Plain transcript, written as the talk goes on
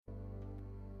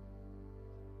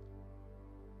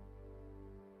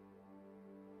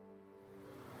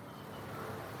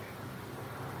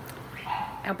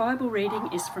Our Bible reading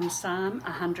is from Psalm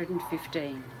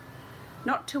 115.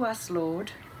 Not to us,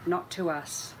 Lord, not to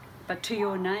us, but to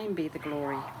your name be the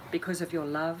glory, because of your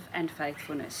love and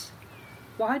faithfulness.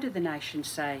 Why do the nations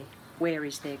say, where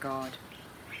is their God?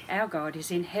 Our God is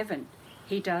in heaven.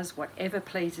 He does whatever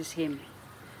pleases him.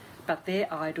 But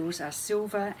their idols are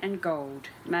silver and gold,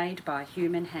 made by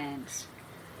human hands.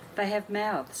 They have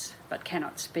mouths, but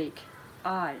cannot speak,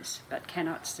 eyes, but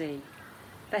cannot see.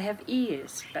 They have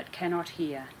ears, but cannot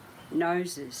hear,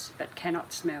 noses, but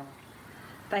cannot smell.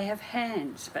 They have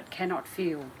hands, but cannot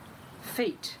feel,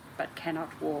 feet, but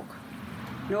cannot walk.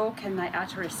 Nor can they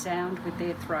utter a sound with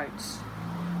their throats.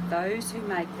 Those who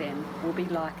make them will be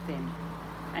like them,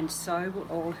 and so will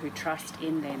all who trust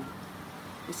in them.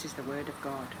 This is the word of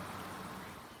God.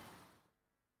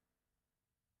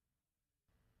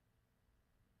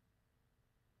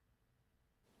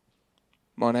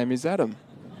 My name is Adam.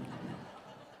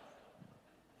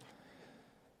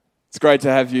 It's great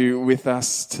to have you with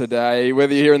us today.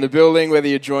 Whether you're here in the building, whether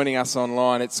you're joining us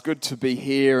online, it's good to be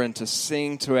here and to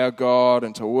sing to our God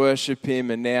and to worship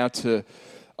him and now to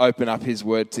open up his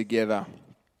word together.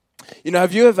 You know,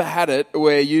 have you ever had it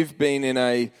where you've been in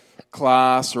a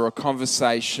class or a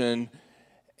conversation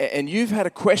and you've had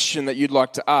a question that you'd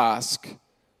like to ask,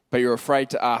 but you're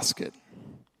afraid to ask it?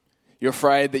 You're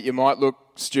afraid that you might look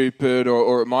stupid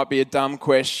or it might be a dumb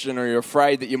question, or you're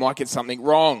afraid that you might get something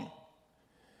wrong.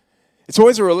 It's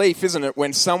always a relief, isn't it,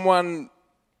 when someone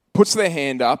puts their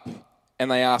hand up and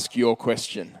they ask your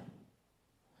question.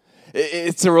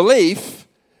 It's a relief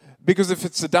because if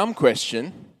it's a dumb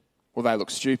question, well, they look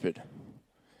stupid.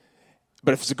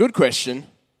 But if it's a good question,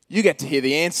 you get to hear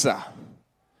the answer.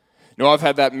 Now, I've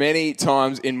had that many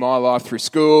times in my life through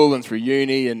school and through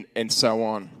uni and so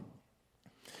on.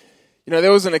 You know,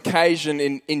 there was an occasion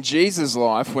in Jesus'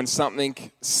 life when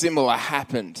something similar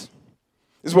happened.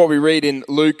 This is what we read in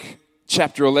Luke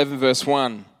chapter 11, verse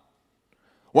 1.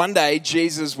 One day,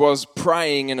 Jesus was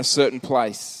praying in a certain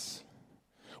place.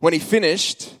 When he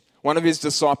finished, one of his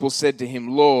disciples said to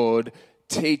him, "Lord,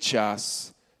 teach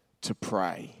us to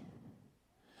pray."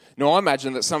 Now, I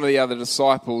imagine that some of the other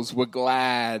disciples were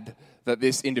glad that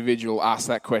this individual asked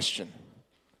that question.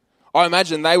 I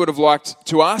imagine they would have liked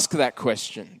to ask that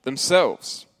question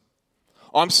themselves.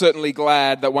 I'm certainly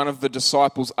glad that one of the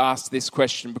disciples asked this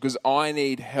question because I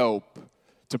need help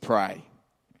to pray.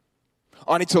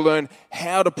 I need to learn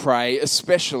how to pray,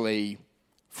 especially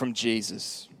from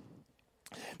Jesus.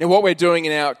 Now, what we're doing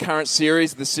in our current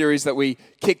series, the series that we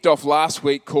kicked off last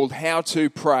week called How to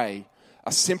Pray,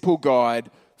 a simple guide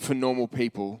for normal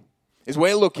people, is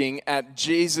we're looking at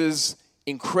Jesus'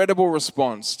 incredible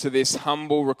response to this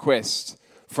humble request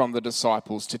from the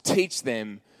disciples to teach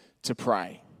them to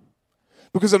pray.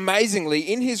 Because amazingly,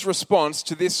 in his response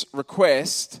to this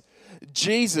request,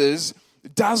 Jesus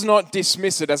does not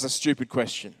dismiss it as a stupid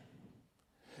question.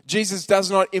 Jesus does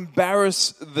not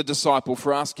embarrass the disciple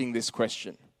for asking this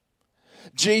question.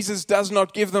 Jesus does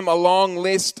not give them a long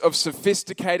list of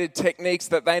sophisticated techniques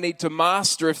that they need to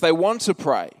master if they want to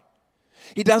pray.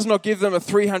 He does not give them a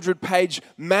 300-page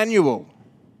manual.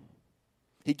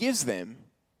 He gives them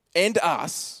and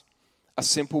us a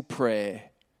simple prayer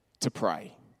to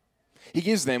pray. He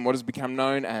gives them what has become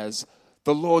known as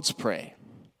the Lord's Prayer.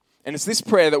 And it's this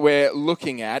prayer that we're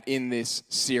looking at in this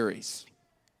series.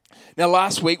 Now,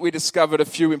 last week we discovered a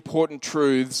few important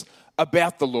truths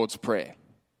about the Lord's Prayer.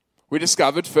 We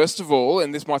discovered, first of all,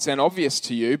 and this might sound obvious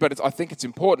to you, but I think it's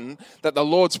important, that the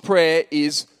Lord's Prayer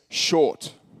is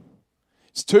short.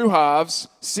 It's 2 halves,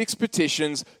 6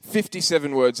 petitions,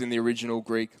 57 words in the original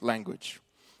Greek language.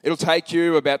 It'll take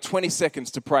you about 20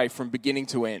 seconds to pray from beginning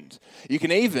to end. You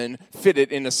can even fit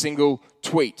it in a single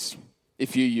tweet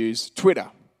if you use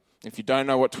Twitter. If you don't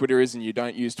know what Twitter is and you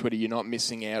don't use Twitter, you're not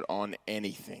missing out on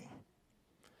anything.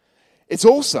 It's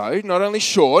also not only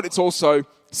short, it's also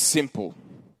simple.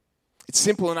 It's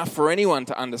simple enough for anyone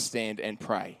to understand and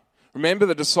pray. Remember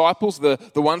the disciples, the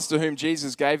ones to whom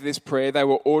Jesus gave this prayer, they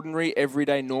were ordinary,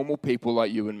 everyday, normal people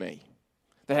like you and me.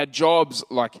 They had jobs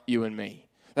like you and me.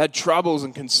 They had troubles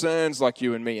and concerns like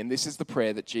you and me, and this is the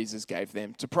prayer that Jesus gave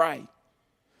them to pray.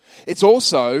 It's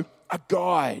also a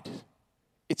guide.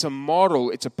 It's a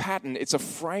model, it's a pattern, it's a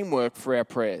framework for our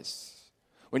prayers.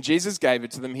 When Jesus gave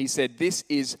it to them, he said, this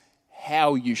is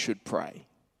how you should pray.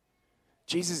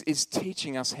 Jesus is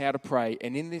teaching us how to pray,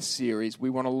 and in this series, we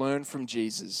want to learn from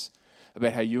Jesus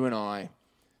about how you and I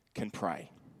can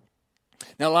pray.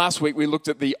 Now, last week, we looked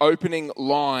at the opening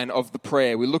line of the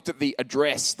prayer. We looked at the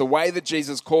address, the way that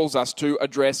Jesus calls us to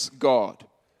address God.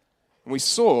 And we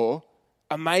saw,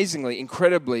 amazingly,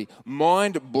 incredibly,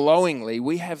 mind-blowingly,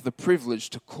 we have the privilege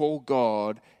to call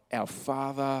God our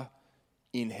Father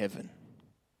in heaven.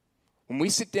 When we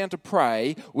sit down to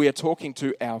pray, we are talking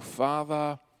to our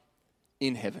Father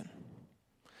in heaven.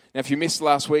 Now, if you missed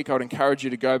last week, I would encourage you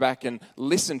to go back and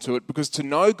listen to it, because to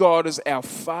know God as our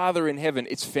Father in heaven,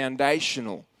 it's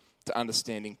foundational to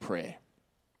understanding prayer.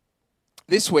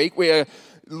 This week, we are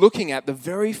looking at the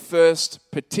very first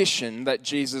petition that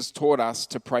Jesus taught us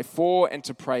to pray for and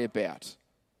to pray about.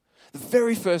 The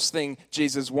very first thing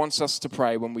Jesus wants us to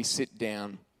pray when we sit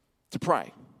down to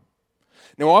pray.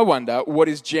 Now, I wonder what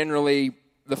is generally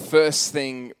the first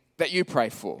thing that you pray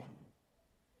for.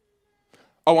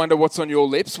 I wonder what's on your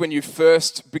lips when you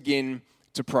first begin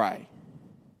to pray.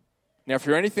 Now, if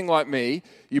you're anything like me,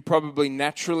 you probably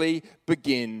naturally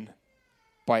begin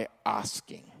by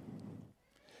asking.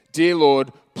 Dear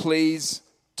Lord, please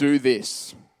do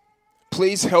this.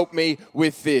 Please help me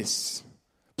with this.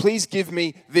 Please give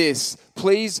me this.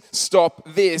 Please stop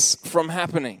this from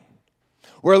happening.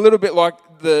 We're a little bit like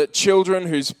the children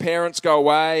whose parents go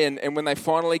away, and when they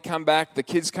finally come back, the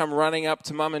kids come running up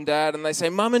to mum and dad and they say,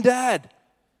 "Mum and Dad,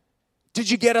 did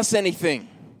you get us anything?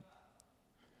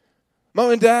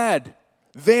 Mum and Dad,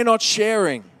 they're not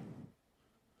sharing."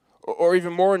 Or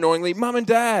even more annoyingly, "Mum and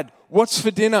Dad, what's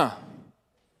for dinner?"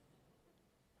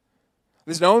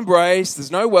 There's no embrace,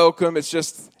 there's no welcome, it's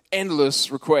just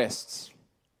endless requests.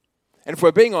 And if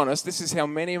we're being honest, this is how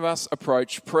many of us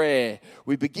approach prayer.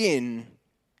 We begin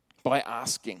by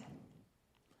asking.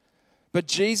 But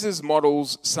Jesus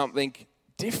models something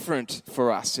different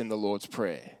for us in the Lord's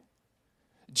Prayer.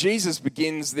 Jesus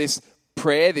begins this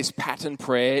prayer, this pattern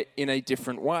prayer, in a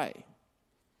different way.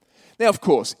 Now, of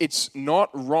course, it's not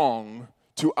wrong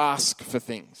to ask for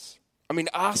things. I mean,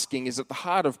 asking is at the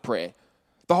heart of prayer.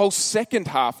 The whole second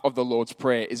half of the Lord's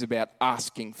Prayer is about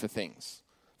asking for things,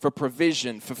 for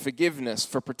provision, for forgiveness,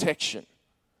 for protection.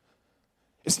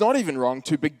 It's not even wrong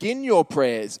to begin your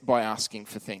prayers by asking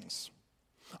for things.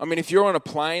 I mean, if you're on a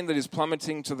plane that is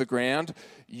plummeting to the ground,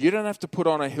 you don't have to put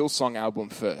on a Hillsong album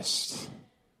first.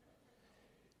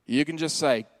 You can just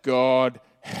say, "God,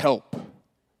 help."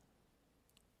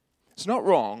 It's not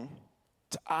wrong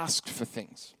to ask for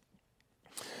things.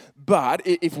 But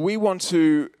if we want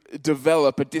to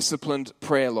develop a disciplined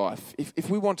prayer life, if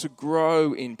we want to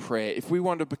grow in prayer, if we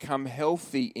want to become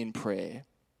healthy in prayer,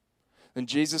 then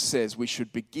Jesus says we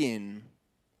should begin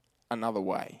another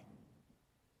way.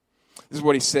 This is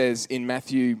what he says in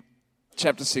Matthew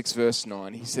chapter 6, verse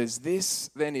 9. He says, "This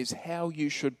then is how you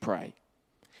should pray.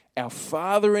 Our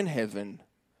Father in heaven,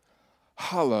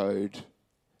 hallowed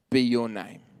be your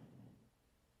name."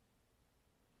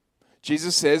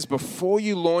 Jesus says, before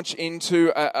you launch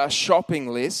into a shopping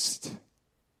list,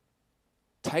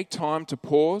 take time to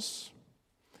pause,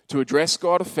 to address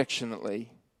God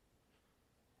affectionately,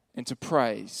 and to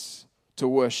praise, to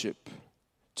worship,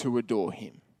 to adore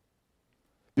him.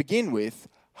 Begin with,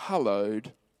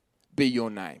 "Hallowed be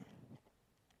your name."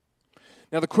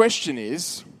 Now the question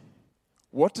is,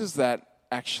 what does that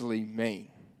actually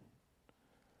mean?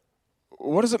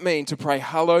 What does it mean to pray,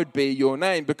 "Hallowed be your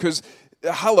name"? Because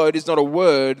hallowed is not a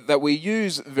word that we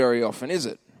use very often, is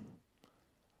it?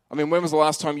 I mean, when was the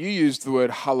last time you used the word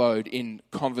hallowed in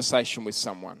conversation with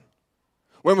someone?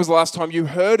 When was the last time you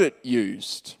heard it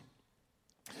used?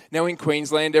 Now in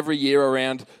Queensland, every year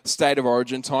around State of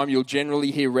Origin time, you'll generally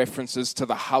hear references to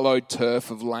the hallowed turf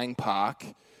of Lang Park,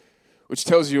 which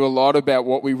tells you a lot about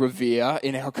what we revere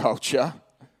in our culture.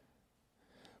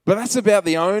 But that's about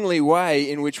the only way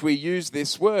in which we use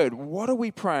this word. What are we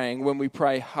praying when we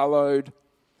pray, "Hallowed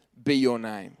be your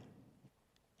name"?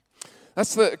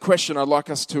 That's the question I'd like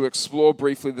us to explore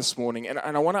briefly this morning. And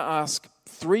I want to ask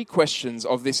 3 questions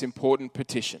of this important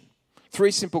petition. 3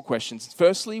 simple questions.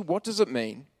 Firstly, what does it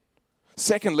mean?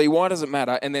 Secondly, why does it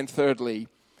matter? And then thirdly,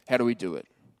 how do we do it?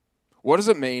 What does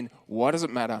it mean? Why does it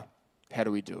matter? How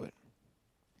do we do it?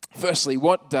 Firstly,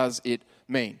 what does it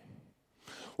mean?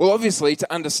 Well, obviously,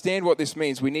 to understand what this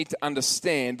means, we need to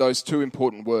understand those 2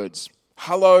 important words,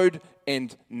 hallowed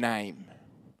and name.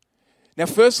 Now,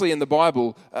 firstly, in the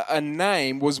Bible, a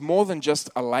name was more than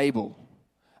just a label.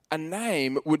 A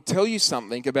name would tell you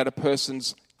something about a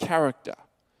person's character,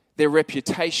 their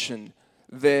reputation,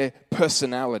 their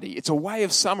personality. It's a way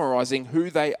of summarizing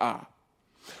who they are.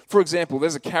 For example,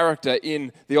 there's a character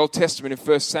in the Old Testament in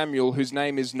 1 Samuel whose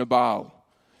name is Nabal.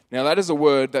 Now, that is a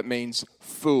word that means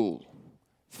fool.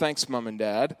 Thanks, Mum and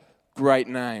Dad. Great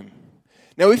name.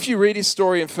 Now, if you read his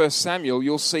story in 1 Samuel,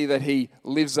 you'll see that he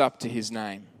lives up to his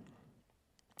name.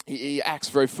 He acts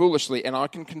very foolishly, and I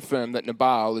can confirm that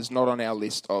Nabal is not on our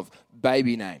list of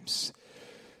baby names.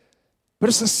 But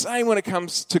it's the same when it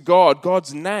comes to God.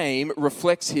 God's name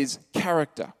reflects his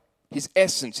character, his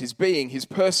essence, his being, his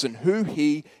person, who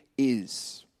he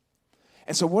is.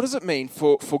 And so what does it mean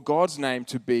for God's name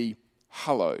to be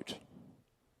hallowed?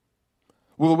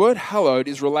 Well, the word hallowed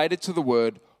is related to the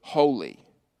word holy.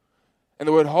 And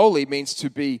the word holy means to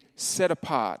be set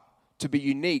apart, to be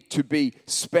unique, to be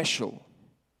special.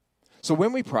 So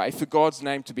when we pray for God's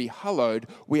name to be hallowed,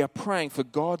 we are praying for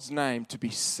God's name to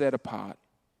be set apart,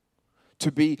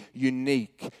 to be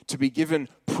unique, to be given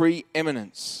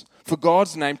preeminence, for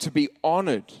God's name to be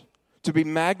honored, to be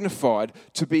magnified,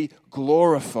 to be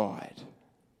glorified.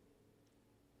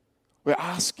 We're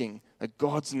asking that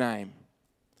God's name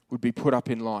would be put up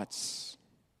in lights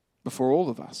before all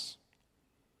of us.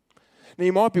 Now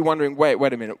you might be wondering,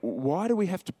 wait a minute, why do we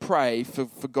have to pray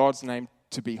for God's name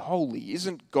to be holy?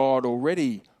 Isn't God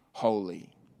already holy?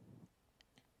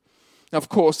 Now, of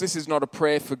course, this is not a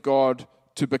prayer for God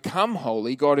to become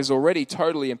holy. God is already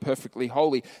totally and perfectly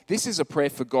holy. This is a prayer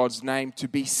for God's name to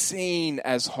be seen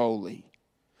as holy,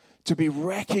 to be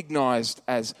recognized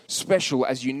as special,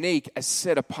 as unique, as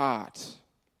set apart.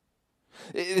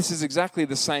 This is exactly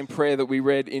the same prayer that we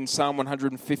read in Psalm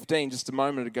 115 just a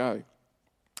moment ago.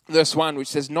 Verse 1, which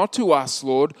says, "Not to us,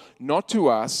 Lord, not to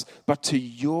us, but to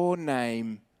your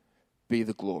name be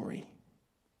the glory."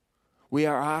 We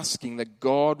are asking that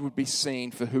God would be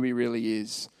seen for who he really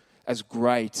is, as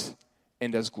great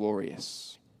and as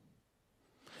glorious.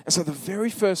 And so the very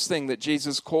first thing that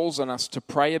Jesus calls on us to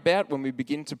pray about when we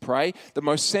begin to pray, the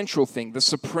most central thing, the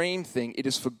supreme thing, it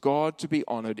is for God to be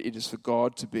honored, it is for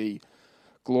God to be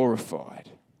glorified.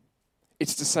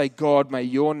 It's to say, God, may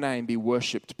your name be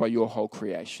worshipped by your whole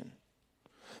creation.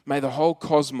 May the whole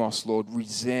cosmos, Lord,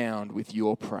 resound with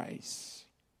your praise.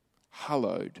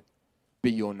 Hallowed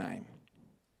be your name.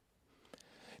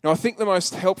 Now, I think the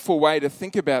most helpful way to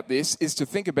think about this is to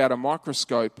think about a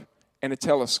microscope and a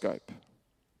telescope.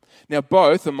 Now,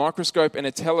 both a microscope and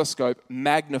a telescope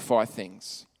magnify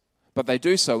things, but they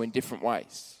do so in different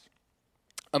ways.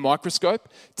 A microscope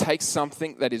takes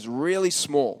something that is really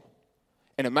small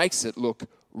and it makes it look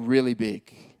really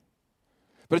big.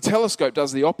 But a telescope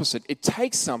does the opposite. It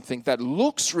takes something that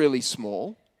looks really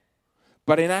small,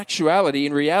 but in actuality,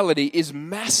 in reality, is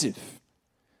massive.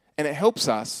 And it helps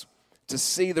us to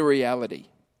see the reality.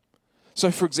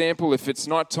 So, for example, if it's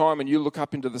nighttime and you look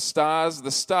up into the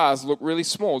stars look really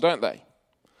small, don't they?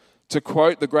 To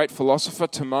quote the great philosopher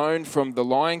Timon from The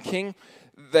Lion King,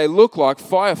 they look like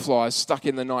fireflies stuck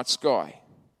in the night sky.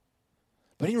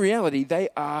 But in reality, they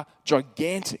are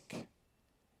gigantic.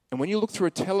 And when you look through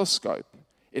a telescope,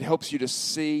 it helps you to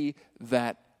see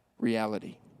that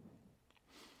reality.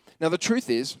 Now, the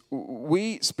truth is,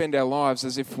 we spend our lives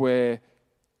as if we're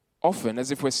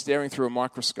staring through a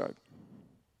microscope,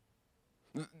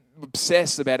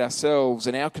 obsessed about ourselves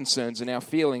and our concerns and our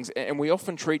feelings, and we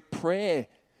often treat prayer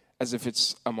as if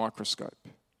it's a microscope.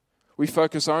 We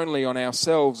focus only on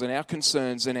ourselves and our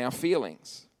concerns and our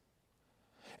feelings.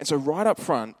 And so right up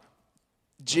front,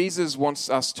 Jesus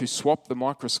wants us to swap the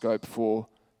microscope for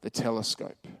the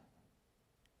telescope.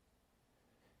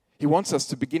 He wants us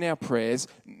to begin our prayers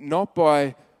not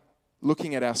by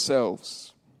looking at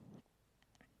ourselves,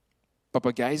 but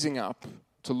by gazing up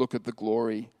to look at the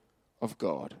glory of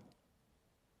God.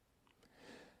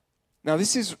 Now,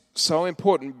 this is so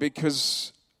important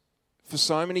because for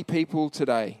so many people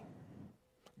today,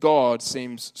 God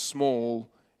seems small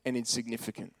and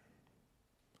insignificant.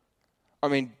 I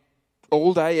mean,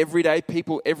 all day, every day,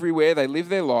 people everywhere, they live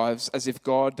their lives as if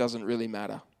God doesn't really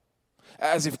matter,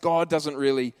 as if God doesn't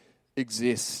really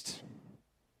exist,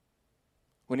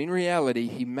 when in reality,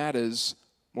 he matters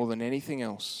more than anything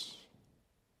else.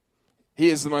 He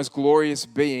is the most glorious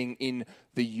being in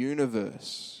the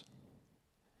universe.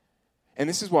 And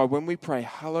this is why when we pray,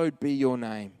 hallowed be your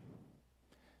name,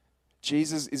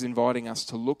 Jesus is inviting us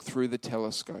to look through the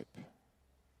telescope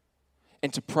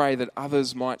and to pray that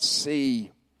others might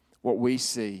see what we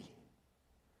see,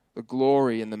 the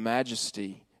glory and the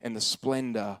majesty and the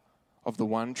splendor of the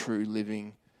one true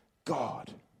living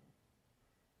God.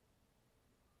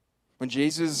 When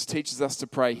Jesus teaches us to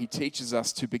pray, he teaches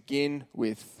us to begin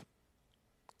with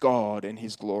God and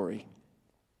his glory.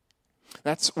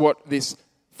 That's what this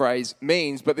phrase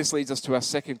means, but this leads us to our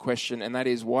second question, and that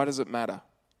is, why does it matter?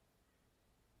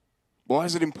 Why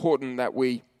is it important that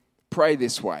we pray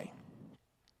this way?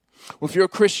 Well, if you're a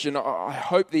Christian, I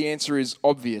hope the answer is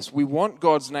obvious. We want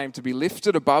God's name to be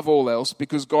lifted above all else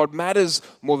because God matters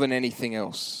more than anything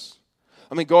else.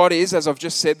 I mean, God is, as I've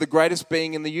just said, the greatest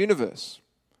being in the universe.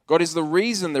 God is the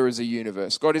reason there is a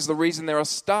universe. God is the reason there are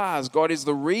stars. God is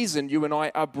the reason you and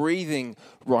I are breathing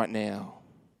right now.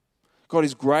 God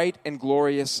is great and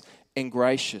glorious and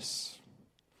gracious.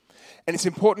 And it's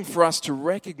important for us to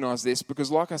recognize this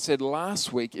because, like I said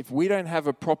last week, if we don't have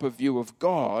a proper view of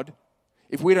God,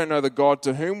 If we don't know the God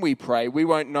to whom we pray, we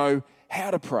won't know how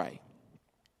to pray.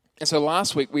 And so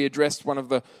last week we addressed one of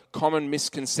the common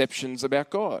misconceptions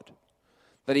about God,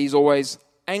 that he's always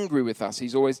angry with us,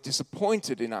 he's always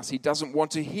disappointed in us, he doesn't want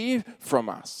to hear from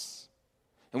us.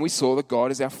 And we saw that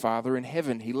God is our Father in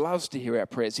heaven. He loves to hear our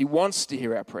prayers. He wants to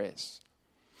hear our prayers.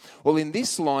 Well, in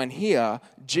this line here,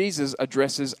 Jesus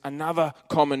addresses another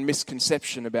common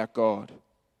misconception about God.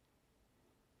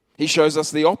 He shows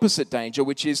us the opposite danger,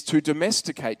 which is to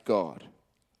domesticate God,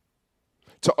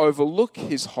 to overlook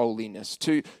his holiness,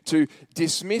 to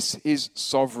dismiss his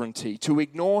sovereignty, to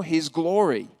ignore his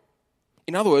glory.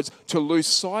 In other words, to lose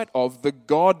sight of the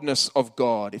godness of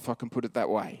God, if I can put it that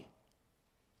way.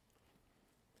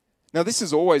 Now, this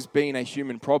has always been a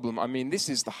human problem. I mean, this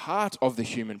is the heart of the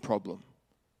human problem.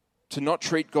 To not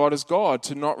treat God as God,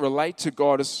 to not relate to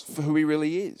God as for who he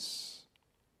really is.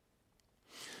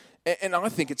 And I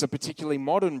think it's a particularly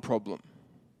modern problem.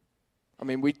 I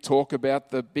mean, we talk about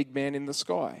the big man in the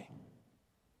sky.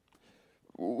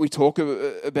 We talk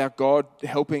about God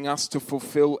helping us to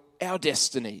fulfill our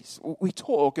destinies. We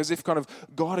talk as if kind of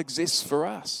God exists for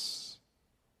us.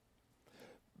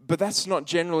 But that's not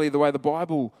generally the way the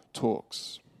Bible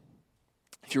talks.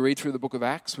 If you read through the book of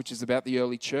Acts, which is about the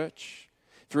early church,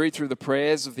 if you read through the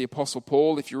prayers of the Apostle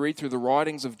Paul, if you read through the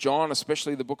writings of John,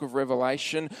 especially the book of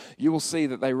Revelation, you will see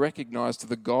that they recognized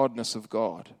the godness of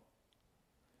God,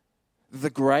 the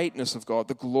greatness of God,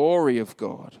 the glory of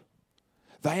God.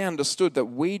 They understood that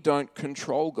we don't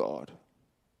control God.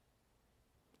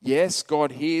 Yes,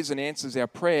 God hears and answers our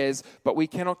prayers, but we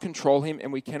cannot control him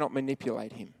and we cannot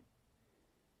manipulate him.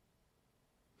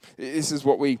 This is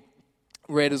what we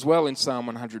read as well in Psalm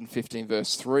 115,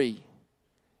 verse 3.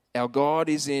 Our God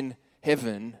is in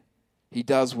heaven. He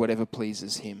does whatever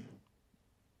pleases him.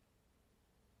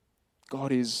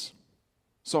 God is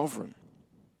sovereign.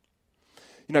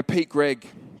 You know, Pete Greig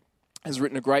has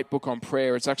written a great book on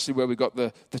prayer. It's actually where we got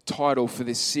the title for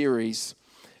this series.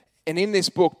 And in this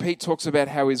book, Pete talks about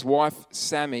how his wife,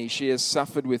 Sammy, she has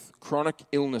suffered with chronic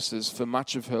illnesses for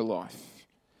much of her life.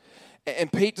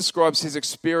 And Pete describes his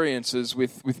experiences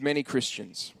with many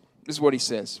Christians. This is what he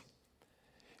says.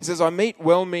 He says, I meet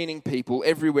well-meaning people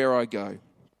everywhere I go.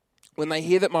 When they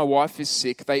hear that my wife is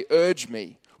sick, they urge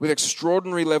me with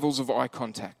extraordinary levels of eye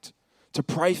contact to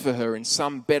pray for her in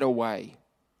some better way,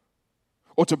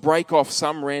 or to break off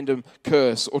some random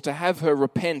curse, or to have her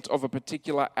repent of a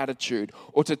particular attitude,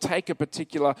 or to take a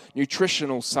particular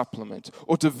nutritional supplement,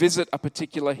 or to visit a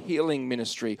particular healing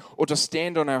ministry, or to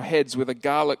stand on our heads with a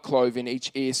garlic clove in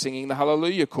each ear singing the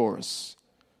Hallelujah chorus.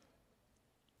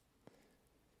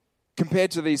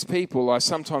 Compared to these people, I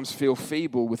sometimes feel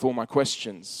feeble with all my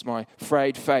questions, my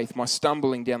frayed faith, my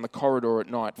stumbling down the corridor at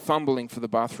night, fumbling for the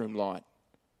bathroom light.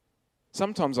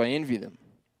 Sometimes I envy them.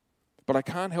 But I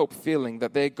can't help feeling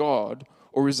that their God,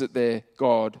 or is it their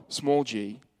God, small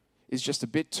g, is just a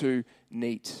bit too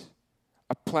neat.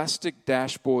 A plastic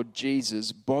dashboard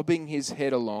Jesus bobbing his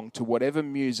head along to whatever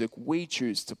music we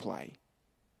choose to play.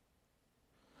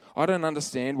 I don't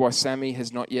understand why Sammy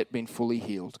has not yet been fully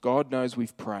healed. God knows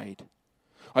we've prayed.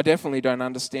 I definitely don't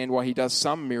understand why he does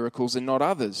some miracles and not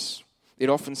others. It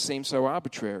often seems so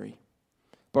arbitrary.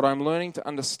 But I'm learning to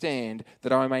understand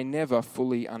that I may never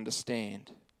fully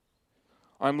understand.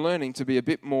 I'm learning to be a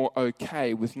bit more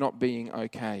okay with not being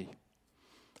okay.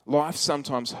 Life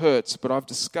sometimes hurts, but I've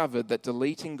discovered that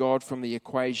deleting God from the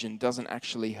equation doesn't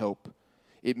actually help.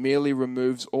 It merely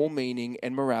removes all meaning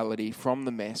and morality from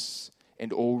the mess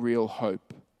and all real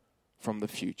hope from the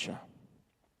future.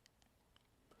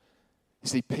 You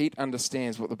see, Pete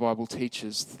understands what the Bible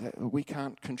teaches, that we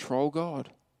can't control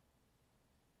God.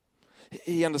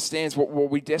 He understands what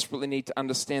we desperately need to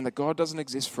understand, that God doesn't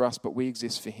exist for us, but we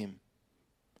exist for him.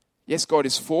 Yes, God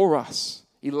is for us.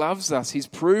 He loves us. He's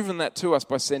proven that to us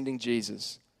by sending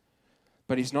Jesus.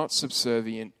 But he's not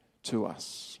subservient to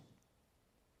us.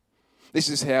 This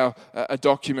is how a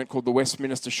document called the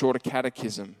Westminster Shorter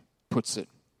Catechism puts it,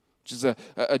 which is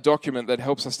a document that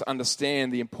helps us to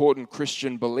understand the important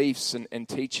Christian beliefs and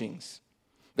teachings.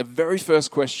 The very first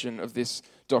question of this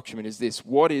document is this: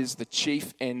 what is the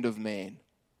chief end of man?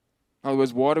 In other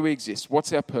words, why do we exist?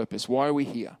 What's our purpose? Why are we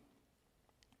here?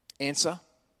 Answer: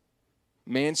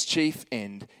 man's chief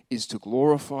end is to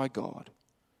glorify God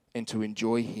and to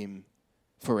enjoy him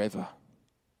forever.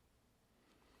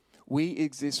 We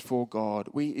exist for God.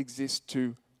 We exist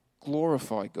to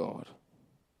glorify God.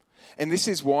 And this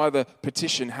is why the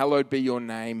petition, hallowed be your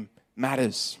name,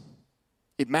 matters.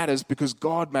 It matters because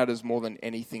God matters more than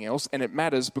anything else, and it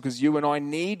matters because you and I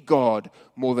need God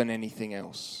more than anything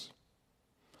else.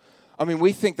 I mean,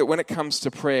 we think that when it comes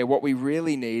to prayer, what we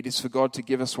really need is for God to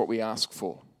give us what we ask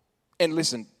for. And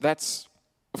listen,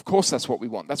 of course that's what we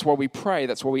want. That's why we pray.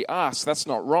 That's why we ask. That's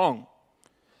not wrong.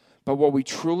 But what we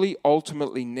truly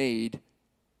ultimately need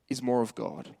is more of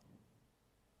God.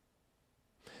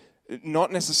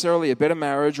 Not necessarily a better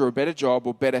marriage or a better job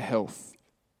or better health.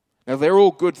 Now, they're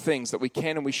all good things that we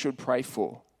can and we should pray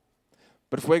for.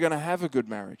 But if we're going to have a good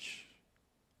marriage,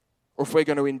 or if we're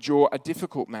going to endure a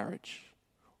difficult marriage,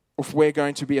 or if we're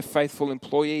going to be a faithful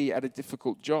employee at a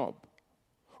difficult job,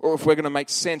 or if we're going to make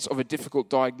sense of a difficult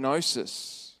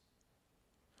diagnosis,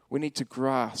 we need to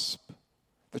grasp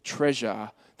the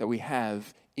treasure that we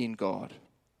have in God.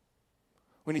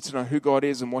 We need to know who God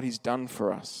is and what He's done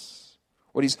for us,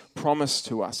 what He's promised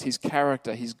to us, His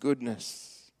character, His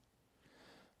goodness.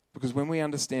 Because when we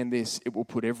understand this, it will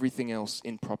put everything else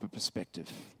in proper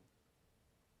perspective.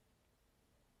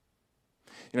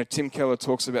 You know, Tim Keller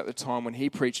talks about the time when he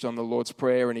preached on the Lord's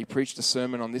Prayer, and he preached a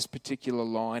sermon on this particular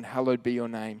line, "Hallowed be your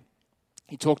name."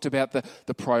 He talked about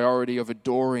the priority of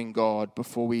adoring God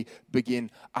before we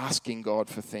begin asking God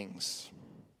for things.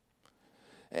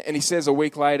 And he says a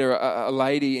week later, a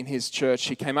lady in his church,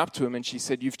 she came up to him and she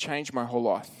said, "You've changed my whole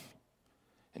life."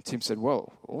 And Tim said,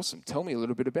 "Well, awesome. Tell me a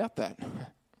little bit about that."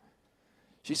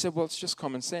 She said, "Well, it's just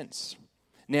common sense.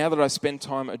 Now that I spend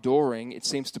time adoring, it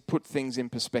seems to put things in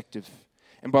perspective.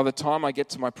 And by the time I get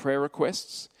to my prayer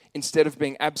requests, instead of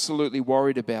being absolutely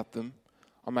worried about them,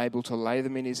 I'm able to lay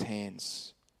them in His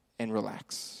hands and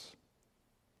relax."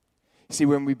 See,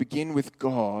 when we begin with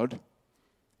God,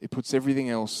 it puts everything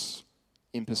else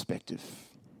in perspective.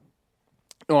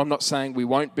 No, I'm not saying we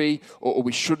won't be or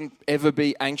we shouldn't ever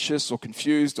be anxious or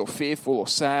confused or fearful or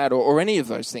sad or any of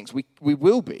those things. We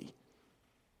will be.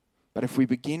 But if we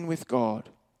begin with God,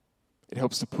 it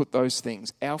helps to put those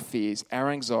things, our fears, our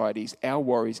anxieties, our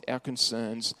worries, our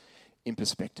concerns, in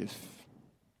perspective.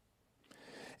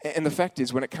 And the fact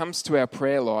is, when it comes to our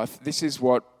prayer life, this is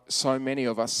what so many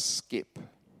of us skip.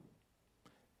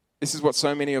 This is what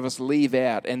so many of us leave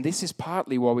out. And this is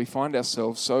partly why we find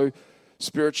ourselves so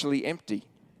spiritually empty.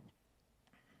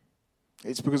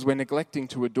 It's because we're neglecting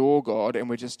to adore God and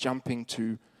we're just jumping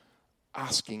to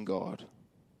asking God.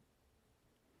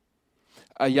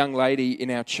 A young lady in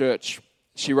our church,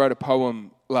 she wrote a poem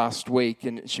last week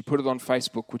and she put it on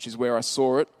Facebook, which is where I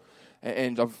saw it,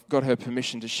 and I've got her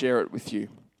permission to share it with you,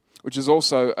 which is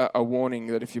also a warning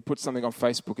that if you put something on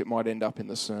Facebook, it might end up in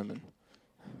the sermon.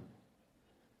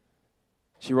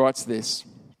 She writes this.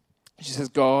 She says,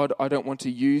 "God, I don't want to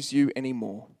use you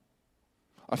anymore.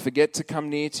 I forget to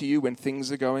come near to you when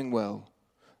things are going well.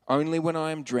 Only when I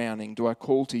am drowning do I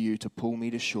call to you to pull me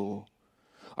to shore.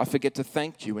 I forget to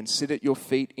thank you and sit at your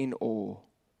feet in awe.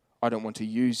 I don't want to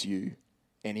use you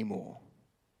anymore."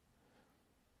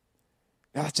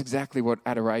 Now that's exactly what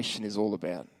adoration is all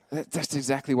about. That's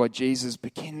exactly why Jesus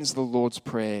begins the Lord's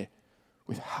Prayer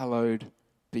with "Hallowed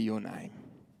be your name."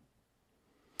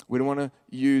 We don't want to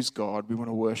use God, we want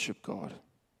to worship God.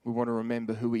 We want to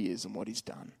remember who He is and what He's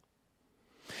done.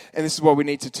 And this is why we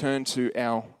need to turn to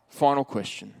our final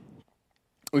question.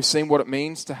 We've seen what it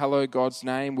means to hallow God's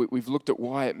name. We've looked at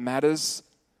why it matters.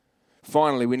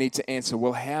 Finally, we need to answer,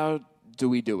 well, how do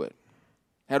we do it?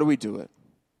 How do we do it?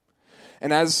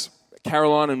 And as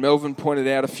Caroline and Melvin pointed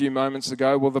out a few moments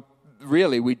ago, well,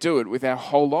 really, we do it with our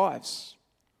whole lives.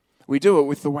 We do it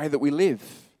with the way that we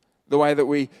live, the way that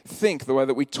we think, the way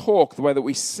that we talk, the way that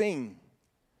we sing,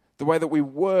 the way that we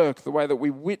work, the way that we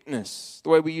witness, the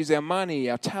way we use our money,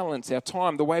 our talents, our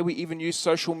time, the way we even use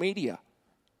social media.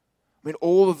 I mean,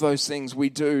 all of those things we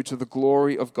do to the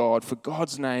glory of God, for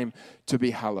God's name to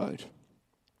be hallowed.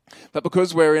 But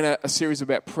because we're in a series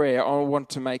about prayer, I want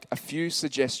to make a few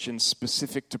suggestions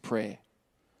specific to prayer.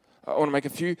 I want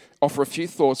to offer a few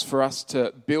thoughts for us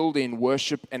to build in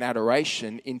worship and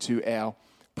adoration into our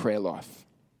prayer life.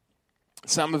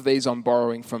 Some of these I'm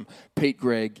borrowing from Pete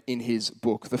Greig in his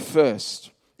book. The first,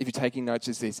 if you're taking notes,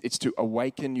 is this. It's to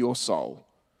awaken your soul.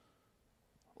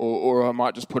 Or I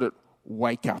might just put it,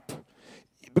 wake up.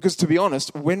 Because to be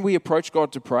honest, when we approach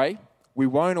God to pray, we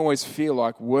won't always feel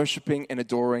like worshiping and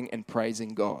adoring and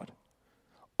praising God.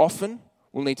 Often,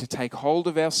 we'll need to take hold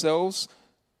of ourselves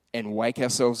and wake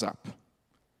ourselves up.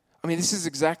 I mean, this is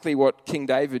exactly what King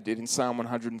David did in Psalm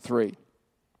 103.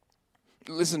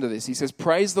 Listen to this. He says,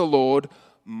 "Praise the Lord,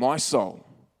 my soul."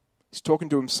 He's talking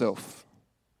to himself.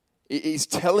 He's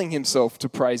telling himself to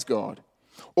praise God.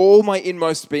 "All my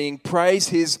inmost being, praise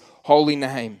His holy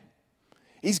name."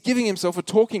 He's giving himself a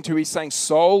talking to. He's saying,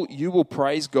 "Soul, you will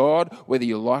praise God whether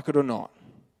you like it or not."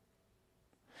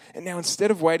 And now instead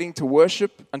of waiting to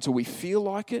worship until we feel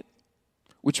like it,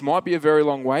 which might be a very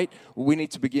long wait, we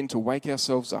need to begin to wake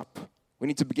ourselves up. We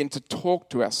need to begin to talk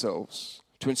to ourselves,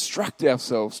 to instruct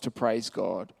ourselves to praise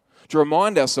God, to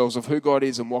remind ourselves of who God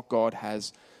is and what God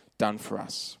has done for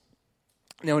us.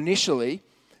 Now, initially,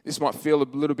 this might feel a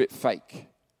little bit fake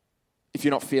if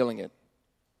you're not feeling it,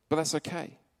 but that's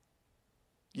okay.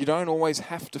 You don't always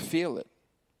have to feel it.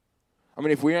 I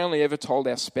mean, if we only ever told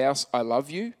our spouse, I love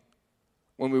you,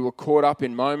 when we were caught up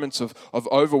in moments of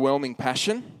overwhelming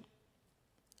passion,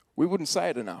 we wouldn't say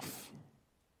it enough.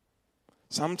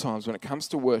 Sometimes when it comes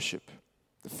to worship,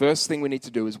 the first thing we need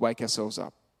to do is wake ourselves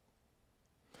up.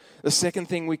 The second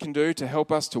thing we can do to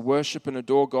help us to worship and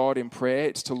adore God in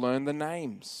prayer is to learn the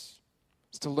names.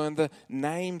 It's to learn the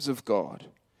names of God.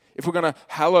 If we're going to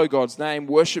hallow God's name,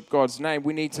 worship God's name,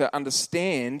 we need to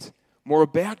understand more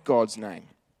about God's name.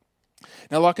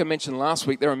 Now, like I mentioned last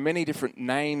week, there are many different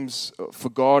names for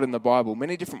God in the Bible,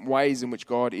 many different ways in which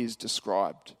God is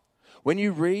described. When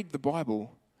you read the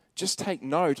Bible, just take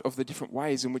note of the different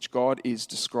ways in which God is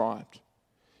described.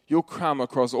 You'll come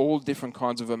across all different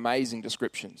kinds of amazing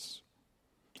descriptions.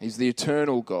 He's the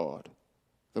eternal God,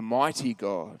 the mighty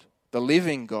God, the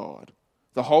living God,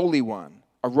 the Holy One,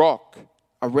 a rock,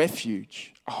 a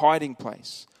refuge, a hiding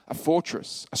place, a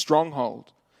fortress, a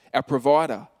stronghold, our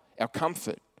provider, our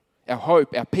comfort, our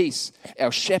hope, our peace,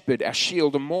 our shepherd, our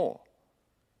shield, and more.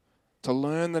 To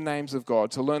learn the names of God,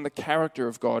 to learn the character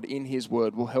of God in His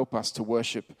Word will help us to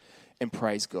worship and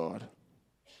praise God.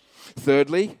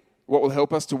 Thirdly, what will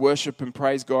help us to worship and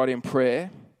praise God in prayer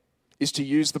is to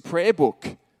use the prayer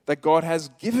book that God has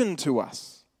given to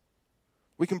us.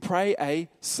 We can pray a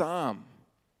psalm.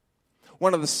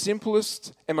 One of the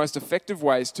simplest and most effective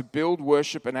ways to build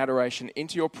worship and adoration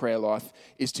into your prayer life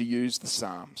is to use the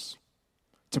Psalms.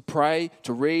 To pray,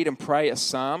 to read and pray a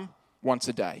psalm once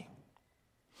a day.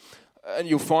 And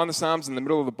you'll find the Psalms in the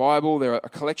middle of the Bible. They're a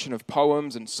collection of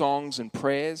poems and songs and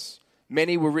prayers.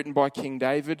 Many were written by King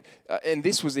David, and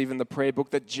this was even the prayer book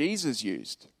that Jesus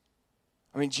used.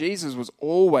 I mean, Jesus was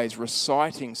always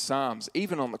reciting Psalms,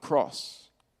 even on the cross.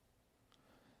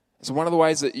 So one of the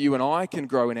ways that you and I can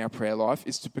grow in our prayer life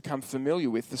is to become familiar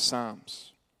with the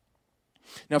Psalms.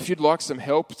 Now, if you'd like some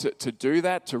help to do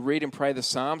that, to read and pray the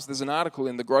Psalms, there's an article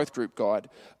in the Growth Group Guide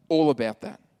all about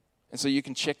that. And so you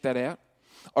can check that out.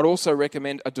 I'd also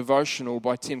recommend a devotional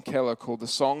by Tim Keller called The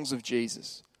Songs of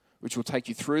Jesus, which will take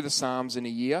you through the Psalms in a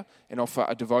year and offer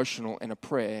a devotional and a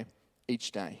prayer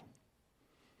each day.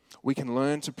 We can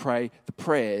learn to pray the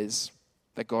prayers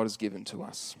that God has given to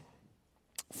us.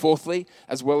 Fourthly,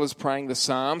 as well as praying the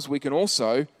Psalms, we can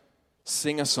also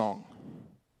sing a song.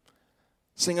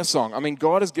 Sing a song. I mean,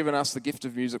 God has given us the gift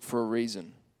of music for a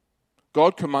reason.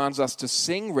 God commands us to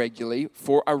sing regularly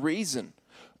for a reason.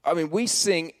 I mean, we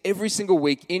sing every single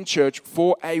week in church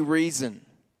for a reason.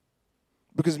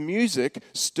 Because music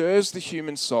stirs the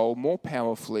human soul more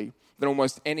powerfully than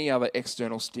almost any other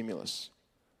external stimulus.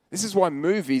 This is why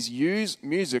movies use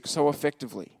music so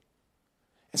effectively.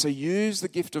 And so use the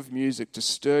gift of music to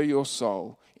stir your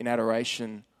soul in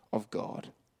adoration of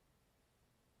God.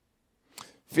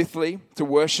 Fifthly, to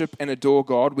worship and adore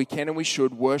God, we can and we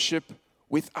should worship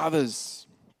with others.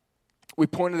 We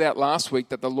pointed out last week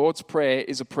that the Lord's Prayer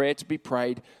is a prayer to be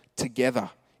prayed together.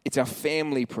 It's our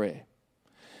family prayer.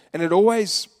 And it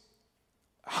always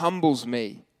humbles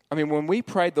me. I mean, when we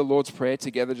prayed the Lord's Prayer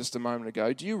together just a moment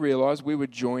ago, do you realize we were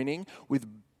joining with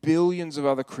billions of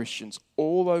other Christians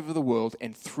all over the world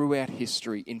and throughout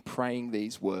history in praying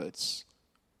these words?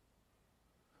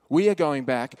 We are going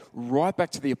back, right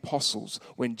back to the apostles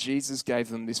when Jesus gave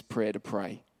them this prayer to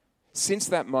pray. Since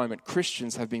that moment,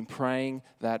 Christians have been praying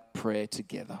that prayer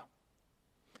together.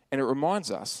 And it reminds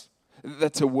us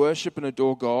that to worship and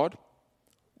adore God,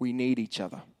 we need each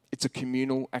other. It's a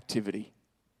communal activity.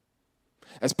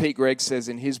 As Pete Gregg says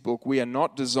in his book, we are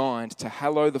not designed to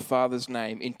hallow the Father's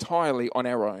name entirely on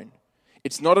our own.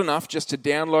 It's not enough just to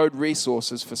download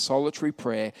resources for solitary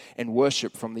prayer and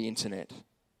worship from the internet.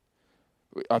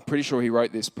 I'm pretty sure he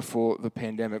wrote this before the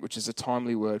pandemic, which is a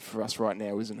timely word for us right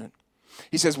now, isn't it?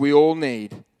 He says we all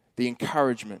need the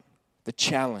encouragement, the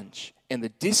challenge, and the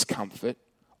discomfort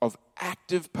of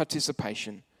active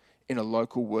participation in a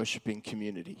local worshiping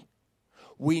community.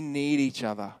 We need each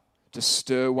other to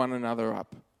stir one another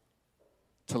up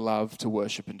to love, to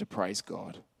worship, and to praise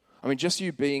God. I mean, just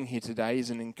you being here today is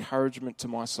an encouragement to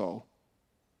my soul.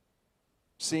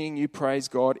 Seeing you praise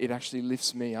God, it actually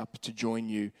lifts me up to join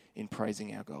you in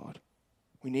praising our God.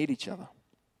 We need each other.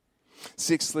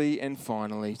 Sixthly and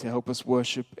finally, to help us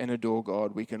worship and adore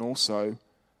God, we can also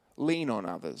lean on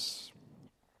others.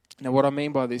 Now, what I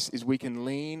mean by this is we can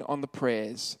lean on the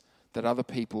prayers that other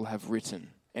people have written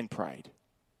and prayed.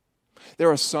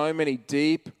 There are so many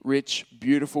deep, rich,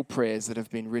 beautiful prayers that have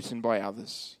been written by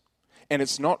others. And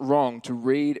it's not wrong to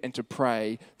read and to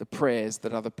pray the prayers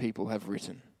that other people have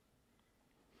written.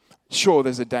 Sure,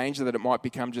 there's a danger that it might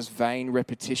become just vain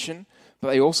repetition, but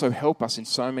they also help us in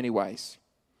so many ways.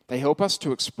 They help us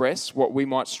to express what we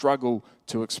might struggle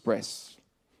to express.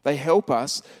 They help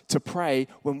us to pray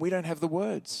when we don't have the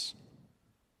words.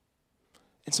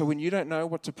 And so when you don't know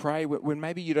what to pray, when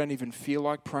maybe you don't even feel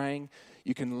like praying,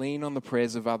 you can lean on the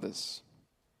prayers of others.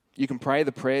 You can pray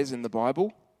the prayers in the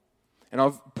Bible. And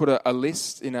I've put a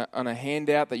list on a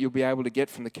handout that you'll be able to get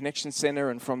from the Connection Centre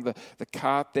and from the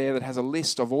cart there that has a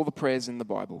list of all the prayers in the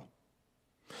Bible.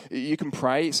 You can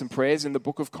pray some prayers in the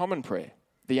Book of Common Prayer,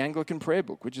 the Anglican Prayer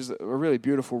Book, which is a really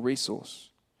beautiful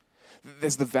resource.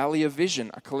 There's the Valley of Vision,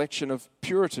 a collection of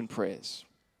Puritan prayers.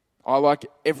 I like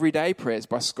Everyday Prayers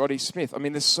by Scotty Smith. I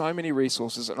mean, there's so many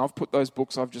resources, and I've put those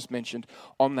books I've just mentioned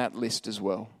on that list as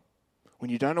well. When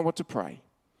you don't know what to pray,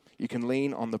 you can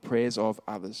lean on the prayers of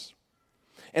others.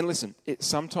 And listen,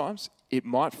 sometimes it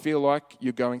might feel like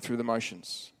you're going through the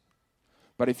motions.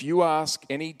 But if you ask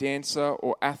any dancer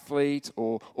or athlete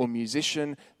or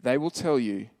musician, they will tell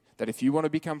you that if you want to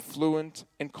become fluent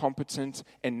and competent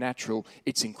and natural,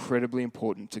 it's incredibly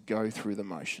important to go through the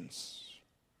motions.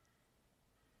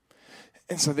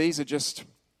 And so these are just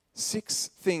 6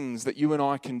 things that you and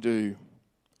I can do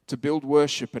to build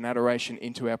worship and adoration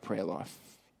into our prayer life.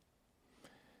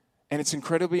 And it's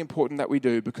incredibly important that we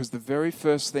do, because the very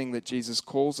first thing that Jesus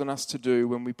calls on us to do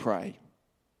when we pray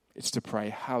is to pray,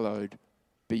 "Hallowed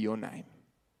be your name."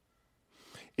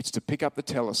 It's to pick up the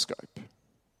telescope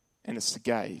and it's to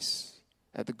gaze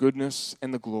at the goodness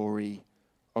and the glory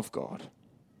of God.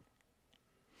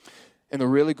 And the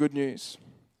really good news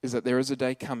is that there is a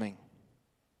day coming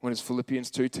when, as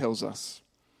Philippians 2 tells us,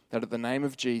 that at the name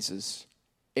of Jesus,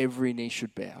 every knee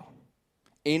should bow,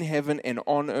 in heaven and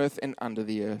on earth and under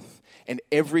the earth, and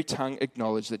every tongue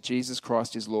acknowledge that Jesus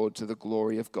Christ is Lord, to the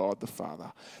glory of God the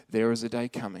Father. There is a day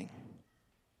coming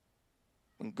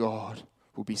when God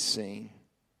will be seen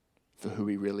for who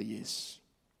he really is.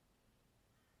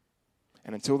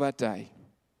 And until that day,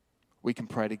 we can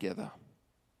pray together,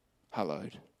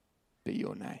 "Hallowed be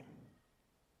your name."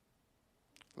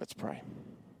 Let's pray.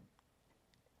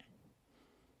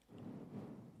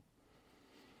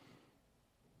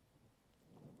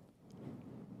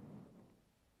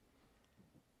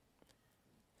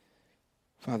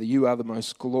 Father, you are the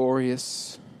most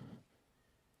glorious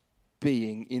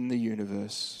being in the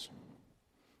universe.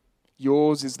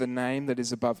 Yours is the name that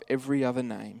is above every other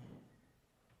name.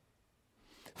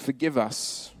 Forgive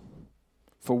us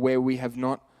for where we have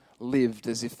not lived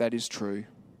as if that is true.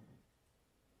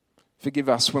 Forgive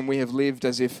us when we have lived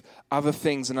as if other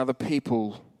things and other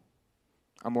people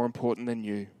are more important than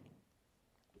you.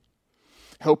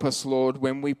 Help us, Lord,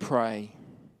 when we pray,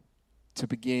 to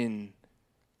begin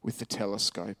with the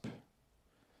telescope,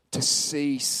 to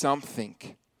see something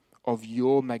of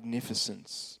your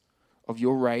magnificence, of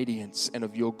your radiance, and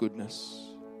of your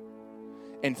goodness.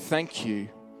 And thank you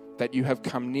that you have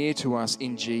come near to us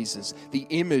in Jesus, the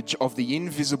image of the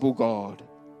invisible God,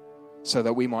 so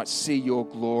that we might see your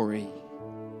glory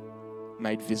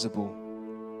made visible.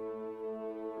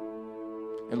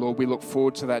 And Lord, we look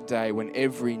forward to that day when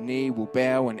every knee will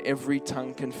bow and every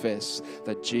tongue confess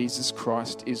that Jesus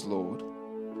Christ is Lord,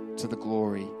 to the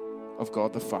glory of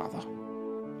God the Father.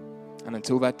 And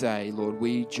until that day, Lord,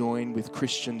 we join with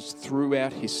Christians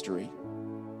throughout history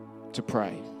to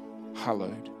pray,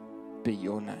 "Hallowed be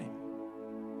your name."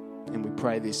 And we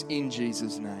pray this in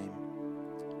Jesus' name.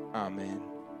 Amen.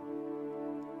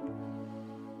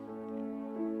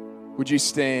 Would you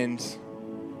stand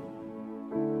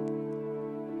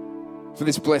for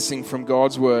this blessing from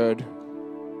God's word?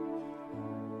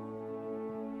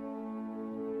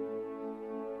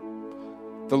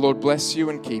 The Lord bless you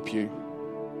and keep you.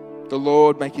 The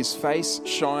Lord make his face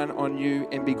shine on you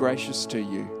and be gracious to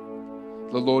you.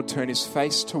 The Lord turn his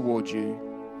face toward you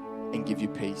and give you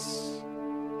peace.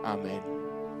 Amen.